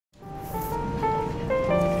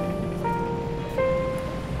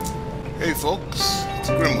Hey folks, it's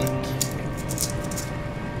Grimwood.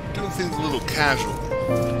 Doing things a little casual,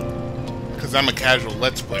 because I'm a casual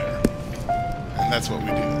Let's Player, and that's what we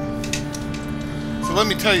do. So let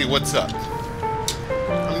me tell you what's up.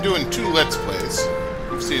 I'm doing 2 Let's Plays.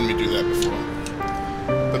 You've seen me do that before.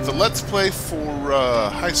 But the Let's Play for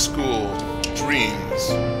High School Dreams,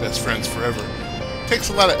 Best Friends Forever, takes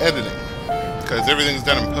a lot of editing, because everything's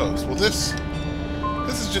done in post. Well, this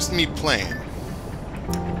is just me playing.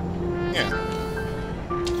 Yeah.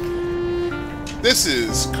 This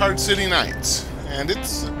is Card City Nights, and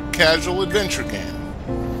it's a casual adventure game.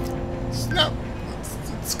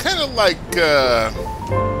 It's kind of like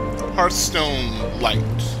Hearthstone Light.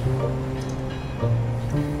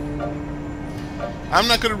 I'm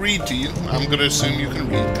not going to read to you. I'm going to assume you can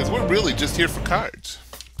read, because we're really just here for cards.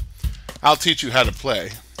 I'll teach you how to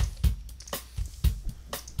play.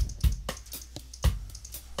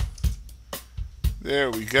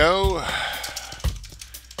 There we go.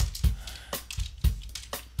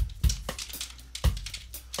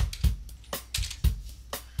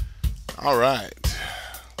 All right.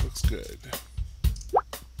 Looks good.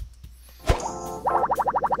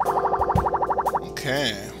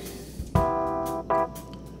 Okay.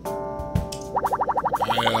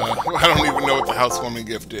 I don't even know what the housewarming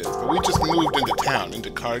gift is, but we just moved into town,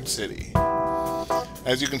 into Card City.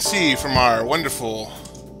 As you can see from our wonderful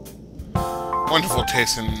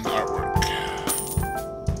taste in artwork.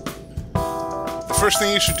 The first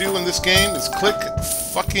thing you should do in this game is click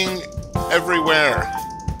fucking everywhere.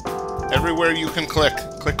 Everywhere you can click.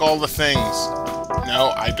 Click all the things.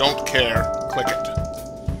 No, I don't care. Click it.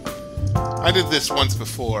 I did this once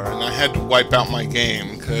before, and I had to wipe out my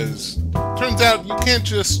game, because turns out you can't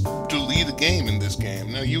just delete a game in this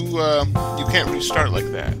game. No, you can't restart like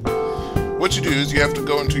that. What you do is you have to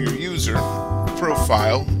go into your user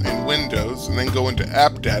profile in Windows, and then go into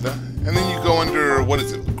app data, and then you go under, what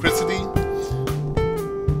is it, Lucricity?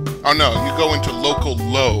 Oh no, you go into local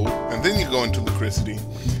low, and then you go into Lucricity.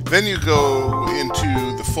 Then you go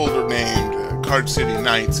into the folder named Card City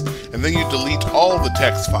Nights, and then you delete all the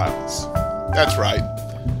text files. That's right.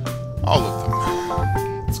 All of them.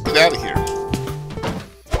 Let's get out of here.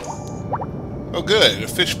 Oh good, a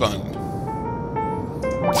fish bun.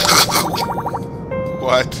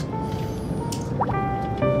 What?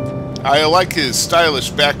 I like his stylish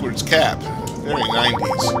backwards cap. Very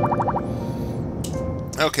 90s.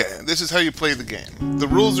 Okay, this is how you play the game. The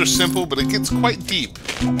rules are simple, but it gets quite deep.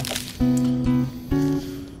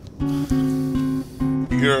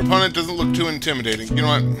 Your opponent doesn't look too intimidating. You know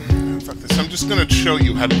what? Fuck this. I'm just going to show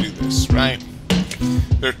you how to do this, right?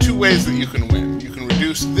 There are 2 ways that you can win. You can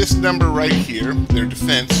reduce this number right here, their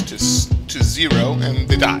defense, to 0, and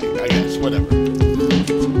they die, I guess. Whatever.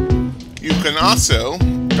 You can also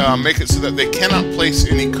make it so that they cannot place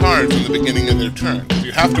any cards in the beginning of their turn.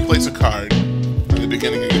 You have to place a card at the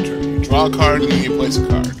beginning of your turn. You draw a card and then you place a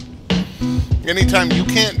card. Anytime you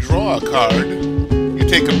can't draw a card, you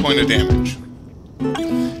take a point of damage.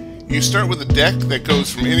 You start with a deck that goes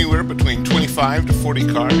from anywhere between 25 to 40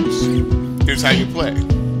 cards. Here's how you play.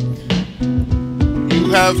 You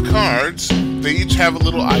have cards. They each have a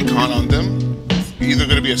little icon on them. Either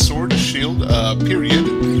going to be a sword, a shield, a period,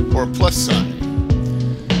 or a plus sign.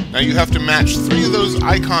 Now you have to match 3 of those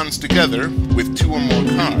icons together with 2 or more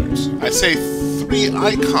cards. I say 3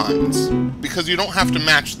 icons because you don't have to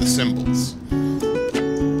match the symbols.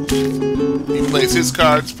 He plays his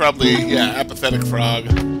cards, probably, yeah, Apathetic Frog.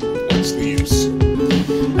 What's the use?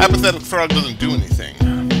 Apathetic Frog doesn't do anything.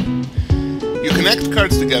 You connect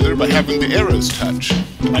cards together by having the arrows touch,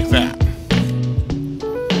 like that.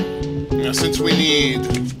 Now since we need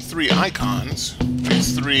 3 icons,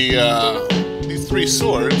 these three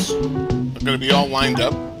swords are going to be all lined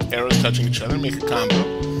up, arrows touching each other, make a combo.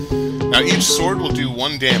 Now each sword will do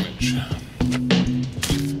 1 damage.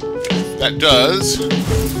 That does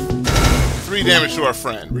 3 damage to our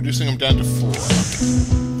friend, reducing him down to 4.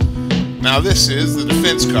 Now this is the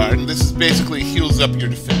defense card, and this is basically heals up your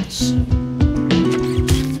defense.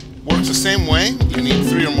 Works the same way. You need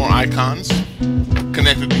 3 or more icons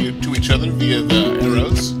connected to each other via the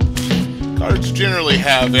arrows. Cards generally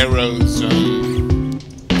have arrows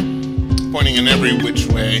pointing in every which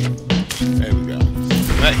way. There we go.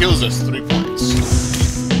 That heals us 3 points.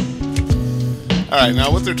 Alright,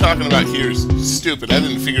 now what they're talking about here is stupid. I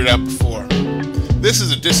didn't figure it out before. This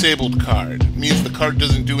is a disabled card. It means the card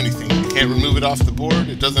doesn't do anything. You can't remove it off the board.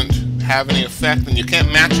 It doesn't have any effect, and you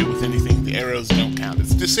can't match it with anything. The arrows don't count.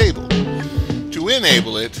 It's disabled. To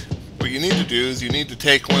enable it, what you need to do is you need to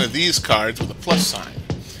take one of these cards with a plus sign.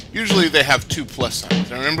 Usually they have 2 plus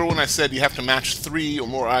signs. And remember when I said you have to match 3 or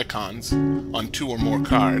more icons on 2 or more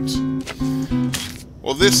cards?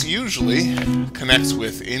 Well, this usually connects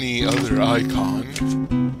with any other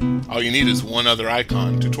icon. All you need is one other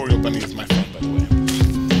icon. Tutorial Bunny is my friend, by the way.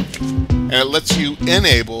 And it lets you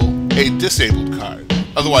enable a disabled card.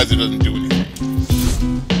 Otherwise, it doesn't do anything.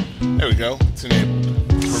 There we go. It's enabled.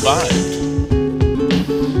 Revived.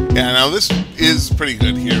 Yeah, now this is pretty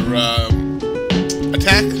good here.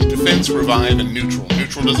 Attack, defense, revive, and neutral.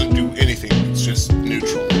 Neutral doesn't do anything. It's just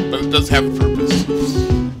neutral. But it does have a purpose.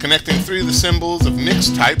 Connecting 3 of the symbols of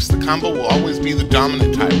mixed types, the combo will always be the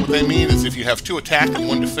dominant type. What they mean is if you have 2 attack and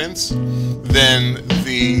 1 defense, then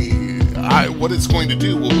what it's going to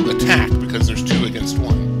do will attack because there's 2 against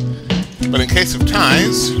 1. But in case of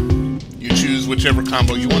ties, you choose whichever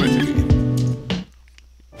combo you want it to be.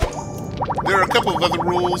 There are a couple of other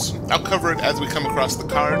rules. I'll cover it as we come across the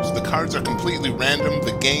cards. The cards are completely random.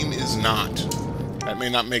 The game is not. That may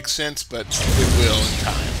not make sense, but it will in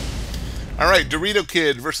time. Alright, Dorito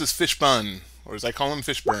Kid versus Fishbun, or as I call him,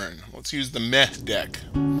 Fishburn. Let's use the Meh deck.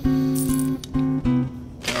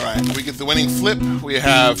 Alright, we get the winning flip. We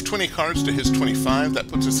have 20 cards to his 25. That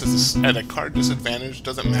puts us at a card disadvantage.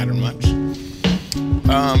 Doesn't matter much.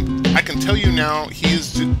 I can tell you now,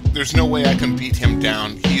 there's no way I can beat him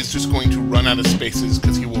down. He's just going to run out of spaces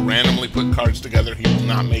because he will randomly put cards together. He will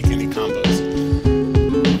not make any combos.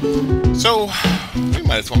 So, we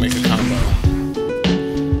might as well make a combo.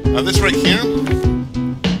 Now this right here,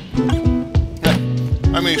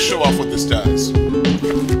 let me show off what this does.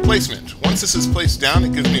 Placement. Once this is placed down,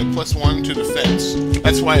 it gives me a +1 to defense.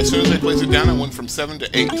 That's why as soon as I place it down, I went from 7 to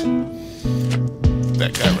 8.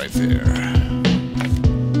 That guy right there.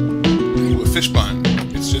 Ooh, a Fishbun.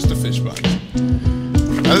 It's just a Fishbun.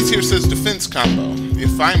 Now this here says defense combo.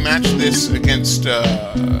 If I match this against 2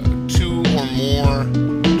 or more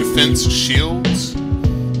defense shields,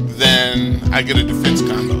 then I get a defense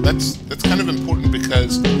combo. That's kind of important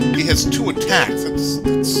because he has 2 attacks.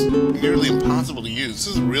 That's nearly impossible to use. This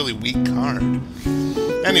is a really weak card.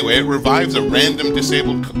 Anyway, it revives a random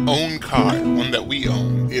disabled own card, one that we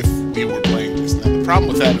own, if we were playing this. Now, the problem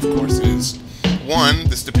with that, of course, is 1,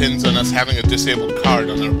 this depends on us having a disabled card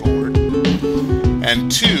on our board.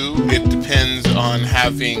 And 2, it depends on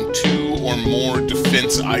having 2 or more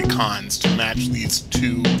defense icons to match these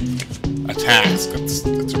 2 attacks. That's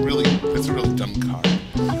a really dumb card.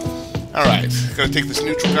 Alright, gotta take this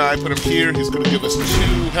neutral guy, put him here. He's gonna give us 2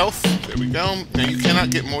 health. There we go. Now you cannot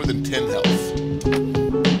get more than 10 health.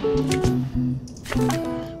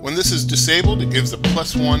 When this is disabled, it gives a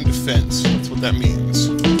 +1 defense. That's what that means.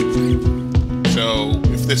 So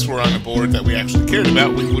if this were on a board that we actually cared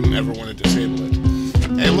about, we wouldn't ever want to disable it.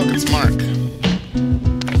 Hey, look, it's Mark.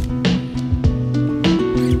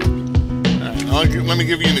 Let me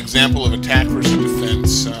give you an example of attack versus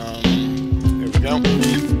defense. There we go.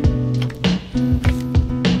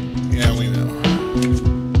 Yeah, we know.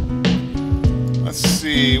 Let's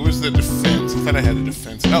see, where's the defense? I thought I had a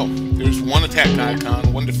defense. Oh, there's 1 attack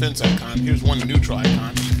icon, 1 defense icon. Here's 1 neutral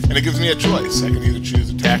icon. And it gives me a choice. I can either choose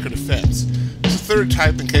attack or defense. There's a 3rd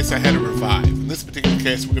type in case I had a revive. In this particular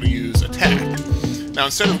case, we're going to use attack. Now,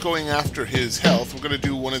 instead of going after his health, we're going to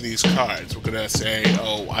do one of these cards. We're going to say,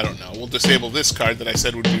 oh, I don't know, we'll disable this card that I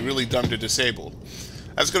said would be really dumb to disable.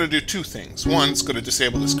 That's going to do 2 things. 1, it's going to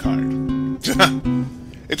disable this card.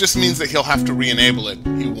 It just means that he'll have to re-enable it.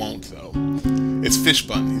 He won't, though. It's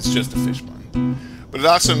Fishbun. He's just a Fishbun. But it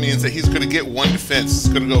also means that he's going to get 1 defense. It's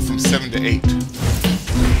going to go from 7 to 8.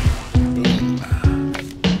 Boom.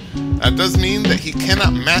 That does mean that he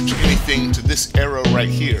cannot match anything to this arrow right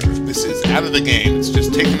here. This is out of the game. It's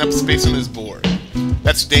just taking up space on his board.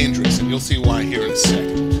 That's dangerous, and you'll see why here in a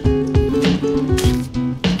second.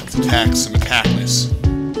 Let's attack some attackness.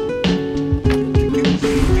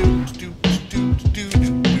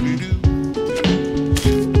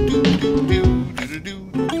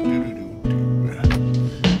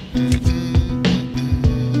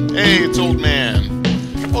 Hey, it's Old Man.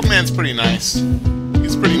 Old Man's pretty nice.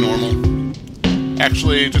 He's pretty normal.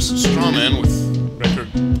 Actually, just a straw man with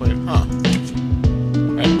record player. Huh.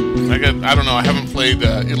 I don't know. I haven't played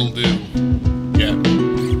It'll Do yet.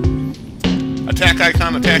 Attack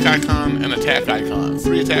icon, and attack icon.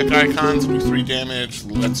 3 attack icons do 3 damage.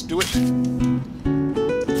 Let's do it.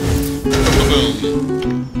 Boom.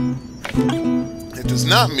 It does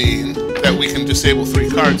not mean that we can disable 3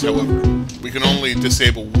 cards, however. We can only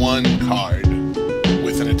disable 1 card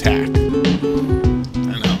with an attack.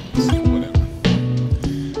 I know, whatever.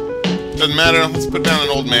 Doesn't matter, let's put down an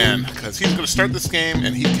Old Man, because he's going to start this game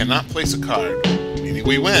and he cannot place a card, meaning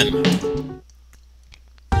we win.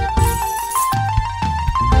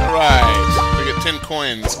 10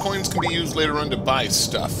 coins. Coins can be used later on to buy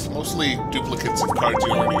stuff, mostly duplicates of cards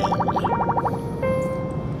you already own.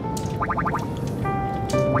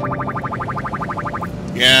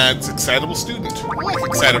 Yeah, it's Excitable Student. I like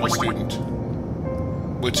Excitable Student.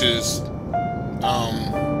 Which is,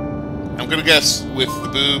 I'm gonna guess with the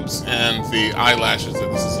boobs and the eyelashes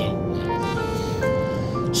that this is a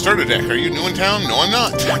starter deck. Are you new in town? No, I'm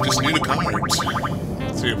not. I'm just new to cards.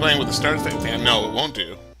 So you're playing with the starter deck? Man, no, it won't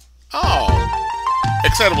do. Oh!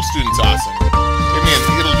 Excitable Student's awesome. Give me an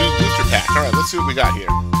It'll Do booster pack. Alright, let's see what we got here.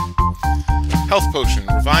 Health Potion.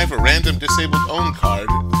 Revive a random disabled own card,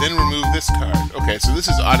 then remove this card. Okay, so this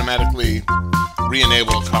is automatically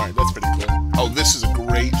re-enable a card. That's pretty cool. Oh, this is a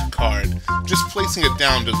great card. Just placing it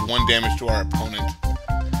down does 1 damage to our opponent.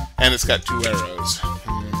 And it's got 2 arrows.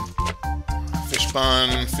 Fish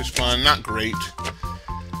bun, not great.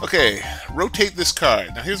 Okay, rotate this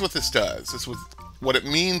card. Now here's what this does. What it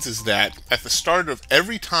means is that at the start of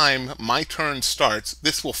every time my turn starts,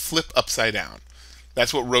 this will flip upside down.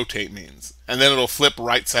 That's what rotate means. And then it'll flip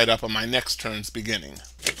right side up on my next turn's beginning.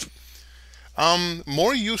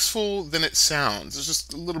 More useful than it sounds. It's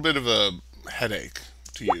just a little bit of a headache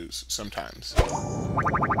to use sometimes.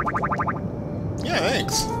 Yeah,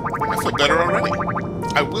 thanks. I feel better already.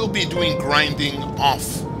 I will be doing grinding off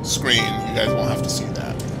screen. You guys won't have to see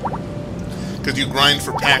that. Because you grind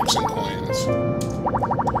for packs and coins.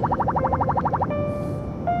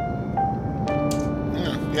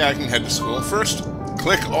 Yeah, I can head to school. First,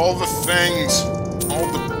 click all the things. All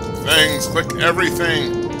the things. Click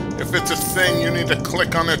everything. If it's a thing, you need to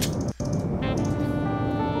click on it.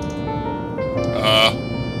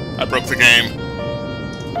 I broke the game.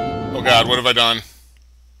 Oh god, what have I done?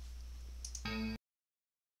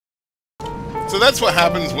 So that's what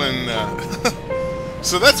happens when,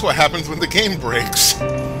 so that's what happens when the game breaks.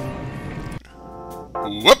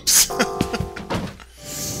 Whoops!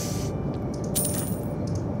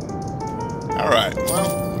 Alright,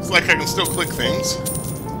 well, looks like I can still click things.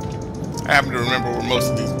 I happen to remember where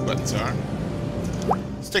most of these buttons are.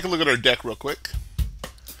 Let's take a look at our deck real quick.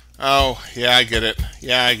 Oh, yeah, I get it.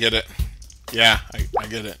 Yeah, I get it. Yeah, I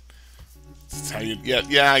get it. This is how you...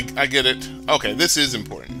 Yeah, I get it. Okay, this is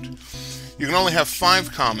important. You can only have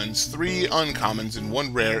 5 commons, 3 uncommons, and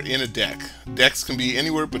 1 rare in a deck. Decks can be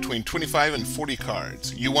anywhere between 25 and 40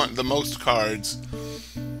 cards. You want the most cards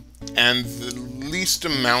and the least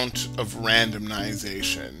amount of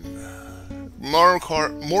randomization.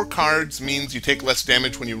 More cards means you take less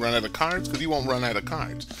damage when you run out of cards, because you won't run out of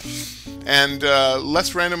cards. And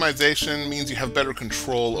less randomization means you have better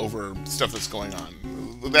control over stuff that's going on.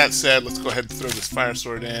 With that said, let's go ahead and throw this fire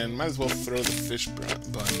sword in. Might as well throw the fish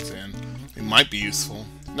buns in. It might be useful.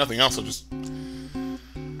 If nothing else, I'll just...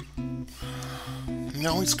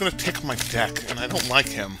 No, he's going to tick my deck, and I don't like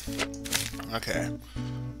him. Okay.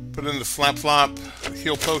 Put in the Flap Flop,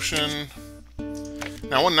 Heal Potion.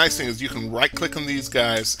 Now, one nice thing is you can right-click on these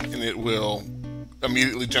guys, and it will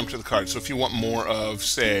immediately jump to the card. So if you want more of,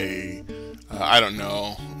 say, I don't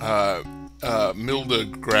know,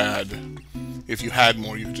 Mildegrad, if you had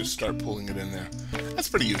more, you could just start pulling it in there. That's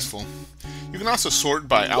pretty useful. You can also sort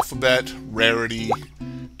by alphabet, rarity,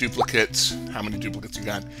 duplicates, how many duplicates you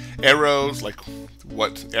got. Arrows, like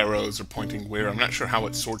what arrows are pointing where. I'm not sure how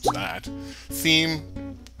it sorts that.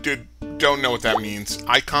 Theme, don't know what that means.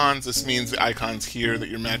 Icons, this means the icons here that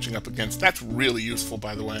you're matching up against. That's really useful,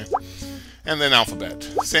 by the way. And then alphabet.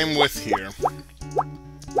 Same with here.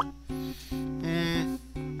 Oh,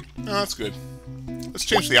 that's good. Let's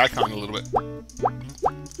change the icon a little bit.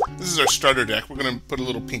 This is our starter deck. We're going to put a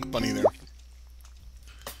little pink bunny there.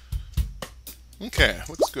 Okay,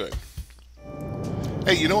 looks good.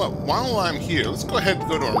 Hey, you know what? While I'm here, let's go ahead and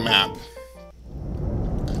go to our map.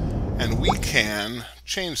 And we can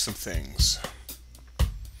change some things.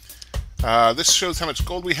 This shows how much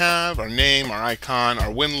gold we have, our name, our icon, our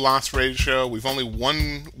win-loss ratio. We've only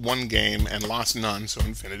won 1 game and lost none, so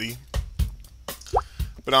infinity.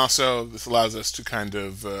 But also, this allows us to kind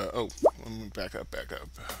of... oh, let me back up.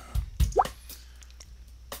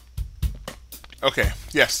 Okay,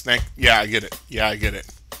 yes, yeah, I get it.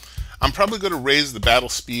 I'm probably going to raise the battle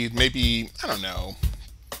speed, maybe, I don't know,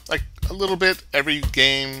 like a little bit every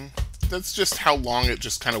game. That's just how long it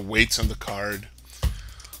just kind of waits on the card.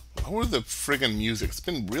 Lower the friggin' music. It's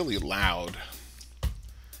been really loud.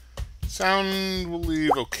 Sound we'll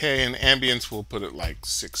leave okay, and ambience we'll put it like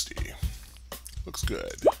 60. Looks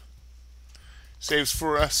good. Saves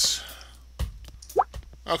for us.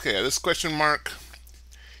 Okay, this question mark.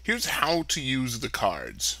 Here's how to use the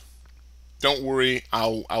cards. Don't worry,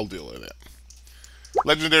 I'll deal with it.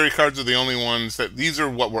 Legendary cards are the only ones that... These are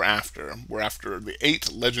what we're after. We're after the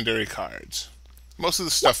 8 legendary cards. Most of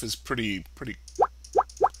the stuff is pretty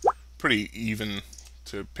even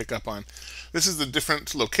to pick up on. This is the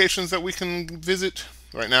different locations that we can visit.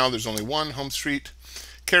 Right now there's only one, Home Street.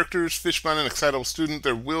 Characters, Fishbun, and Excitable Student.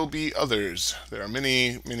 There will be others. There are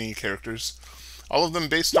many characters. All of them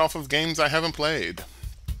based off of games I haven't played.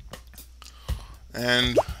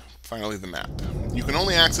 And finally the map. You can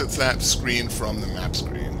only access that screen from the map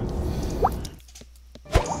screen.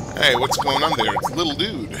 Hey, what's going on there? It's a little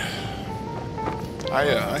dude.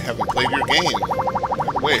 I haven't played your game.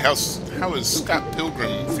 By the way, how is Scott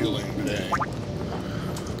Pilgrim feeling today?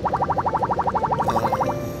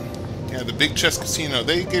 Yeah, the Big Chess Casino.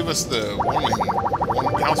 They gave us the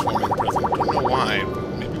housewarming present. Don't know why,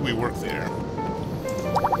 but maybe we work there.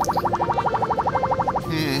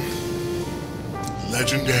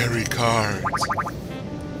 Legendary cards.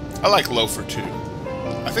 I like Loafer too.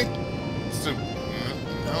 I think it's a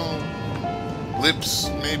lips,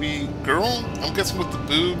 maybe girl. I'm guessing with the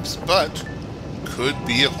boobs, but could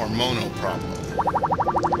be a hormonal problem.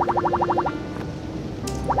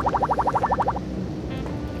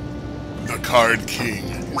 The Card King,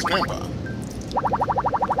 his grandpa,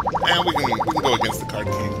 and we can go against the Card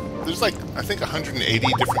King. There's like I think 180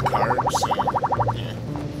 different cards. So, yeah.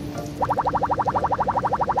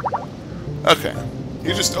 Okay,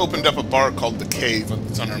 you just opened up a bar called The Cave.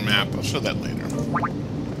 It's on our map. I'll show that later.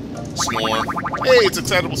 Snore. Hey, it's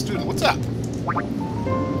Excitable Student. What's up?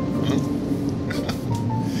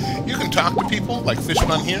 You can talk to people, like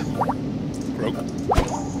Fishbun here. Croak.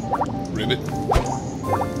 Ribbit.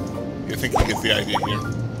 I think you get the idea here.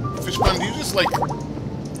 Fishbun, do you just like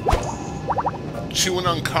chewing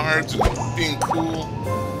on cards and being cool?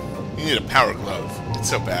 You need a power glove. It's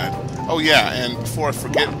so bad. Oh yeah, and before I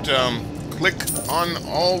forget, click on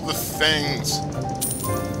all the things.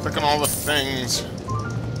 Click on all the things.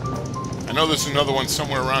 I know there's another one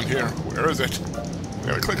somewhere around here. Where is it? We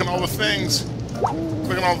gotta click on all the things.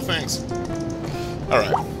 Click on all the things.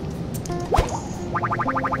 Alright.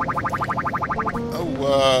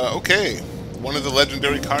 Oh, okay. One of the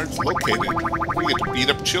legendary cards located. We get to beat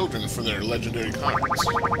up children for their legendary cards.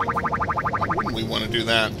 Why wouldn't we want to do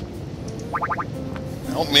that?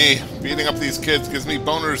 Help me. Beating up these kids gives me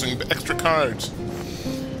boners and extra cards.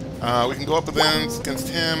 We can go up against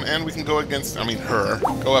him, and we can go against, her.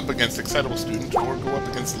 Go up against Excitable Student, or go up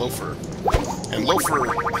against Loafer. And Loafer,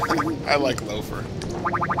 I like Loafer.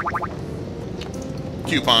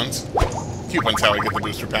 Coupons. Coupons how I get the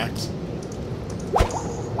booster packs.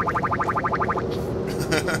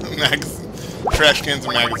 Trash cans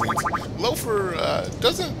and magazines. Loafer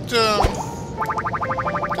doesn't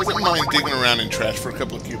mind digging around in trash for a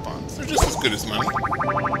couple of coupons. They're just as good as money.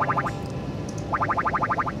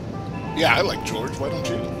 Yeah, I like George. Why don't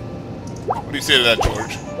you? What do you say to that,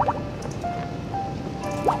 George?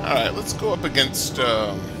 Alright, let's go up against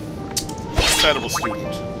Excitable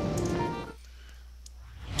Student.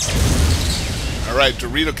 Alright,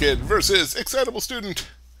 Dorito Kid versus Excitable Student.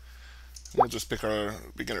 We'll just pick our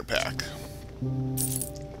beginner pack.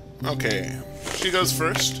 Okay, she goes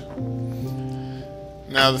first.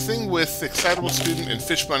 Now, the thing with Excitable Student and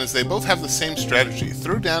Fishbun is they both have the same strategy.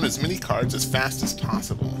 Throw down as many cards as fast as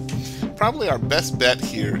possible. Probably our best bet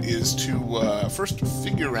here is to first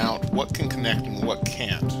figure out what can connect and what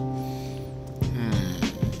can't.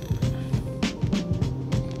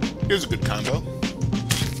 Here's a good combo.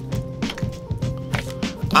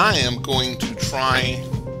 I am going to try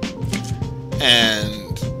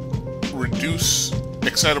and reduce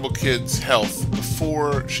Excitable Kid's health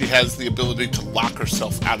before she has the ability to lock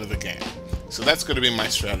herself out of the game. So that's going to be my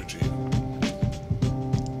strategy.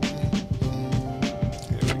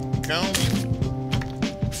 Here we go.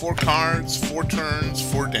 4 cards, 4 turns,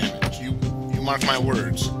 4 damage. You mark my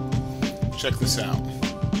words. Check this out.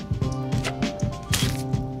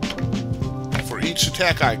 For each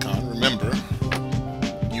attack icon, remember,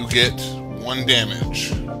 you get 1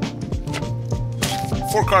 damage.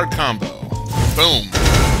 4-card combo. Boom.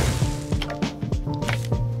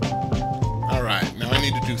 Alright, now I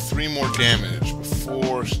need to do 3 more damage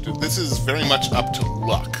before... This is very much up to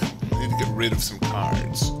luck. I need to get rid of some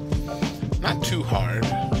cards. Not too hard.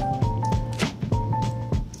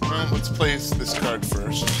 Well, let's place this card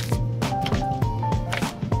first.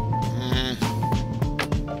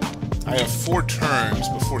 I have 4 turns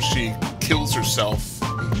before she kills herself.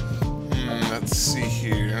 Let's see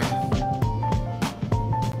here.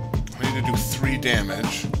 I need to do 3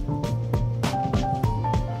 damage.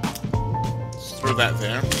 Let's throw that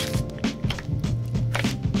there.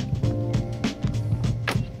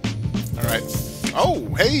 Alright.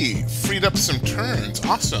 Oh, hey! Freed up some turns.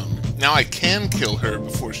 Awesome. Now I can kill her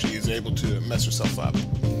before she is able to mess herself up.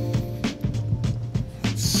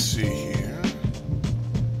 see here.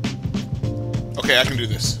 Okay, I can do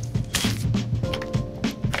this.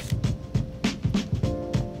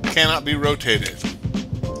 Cannot be rotated.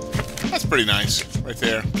 That's pretty nice, right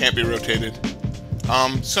there. Can't be rotated.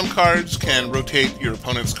 Some cards can rotate your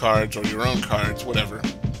opponent's cards or your own cards, whatever.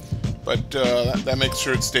 But that makes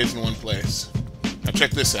sure it stays in one place. Now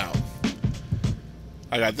check this out.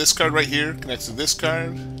 I got this card right here, connects to this card,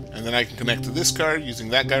 and then I can connect to this card using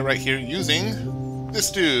that guy right here using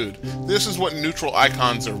this dude. This is what neutral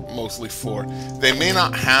icons are mostly for. They may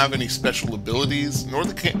not have any special abilities, nor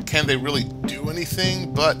can they really do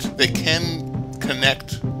anything, but they can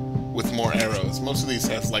connect with more arrows. Most of these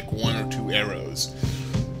has like 1 or 2 arrows,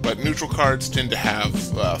 but neutral cards tend to have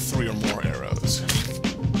 3 or more arrows.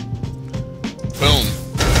 Boom.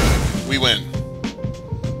 We win.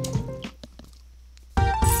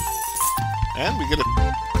 And we get a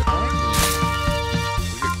card.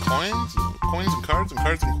 We get coins and cards and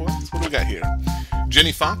cards and coins. What do we got here?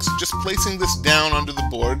 Jenny Fox. Just placing this down under the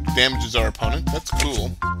board damages our opponent. That's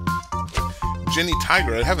cool. Jenny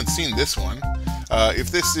Tiger. I haven't seen this one.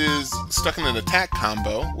 If this is stuck in an attack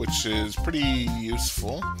combo, which is pretty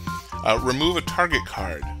useful, remove a target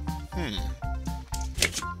card.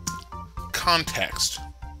 Context.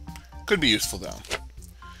 Could be useful, though.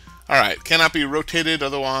 Alright, cannot be rotated,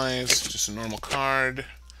 otherwise just a normal card.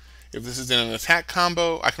 If this is in an attack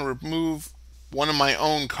combo, I can remove one of my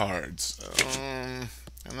own cards. I'm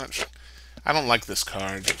not sure. I don't like this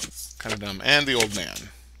card. It's kind of dumb. And the old man.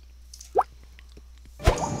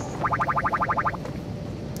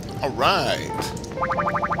 Alright.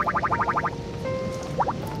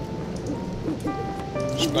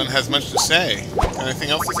 Shun has much to say.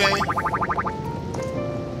 Anything else to say?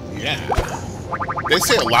 Yeah. They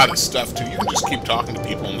say a lot of stuff, too. You can just keep talking to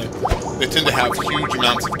people, and they tend to have huge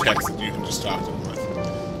amounts of text that you can just talk to them with.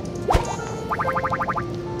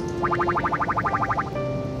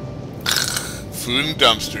 Food and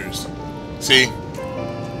dumpsters. See?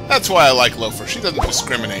 That's why I like Loafer. She doesn't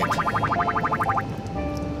discriminate.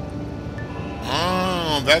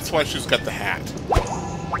 Oh, that's why she's got the hat.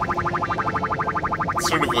 It's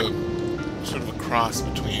sort of a cross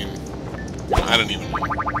between... I don't even know.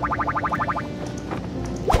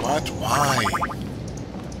 What? Why?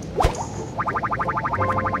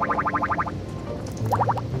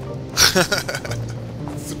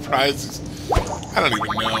 Surprises. I don't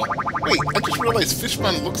even know. Wait, I just realized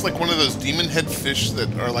Fishbun looks like one of those demon head fish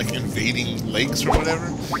that are like invading lakes or whatever.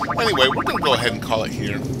 Anyway, we're gonna go ahead and call it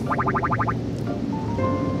here.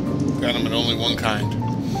 Got him in only one kind.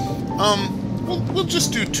 We'll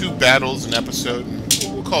just do 2 battles an episode,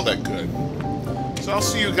 and we'll call that good. So I'll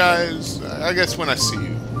see you guys, I guess, when I see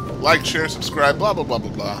you. Like, share, subscribe, blah, blah, blah,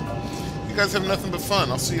 blah, blah. You guys have nothing but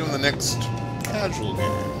fun. I'll see you in the next casual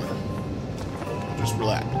game. Just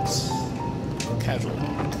relax. Casual.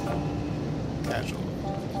 Casual.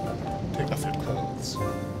 Take off your clothes.